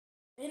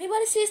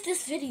Anybody sees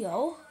this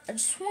video, I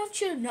just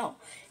want you to know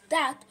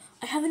that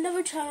I have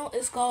another channel.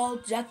 It's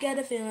called Jackie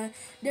the Finland.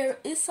 There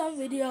is some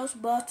videos,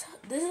 but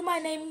this is my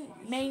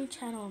main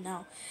channel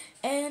now.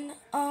 And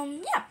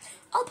yeah,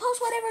 I'll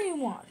post whatever you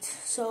want.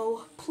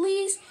 So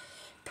please,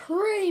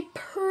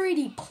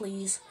 pretty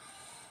please,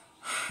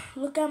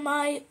 look at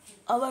my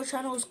other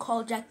channel. It's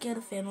called Jackie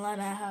the Finland.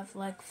 I have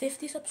like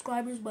 50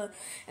 subscribers, but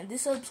in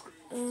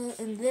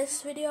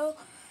this video.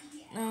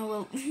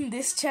 Well,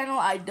 this channel,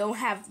 I don't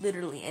have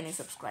literally any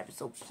subscribers,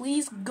 so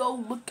please go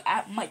look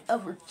at my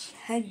other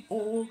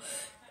channel,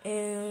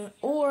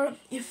 or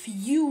if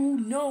you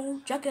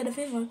know Jackie the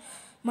Finland,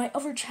 my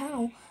other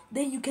channel,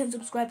 then you can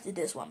subscribe to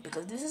this one,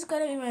 because this is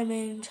gonna be my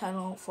main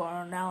channel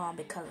for now on,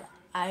 because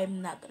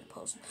I'm not gonna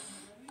post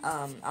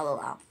a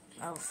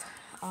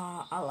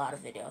lot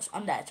of videos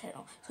on that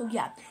channel. So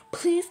yeah,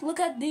 please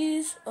look at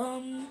these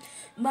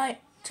my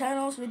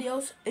channel's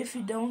videos if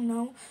you don't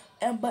know,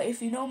 but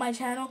if you know my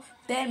channel,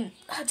 then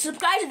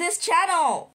subscribe to this channel.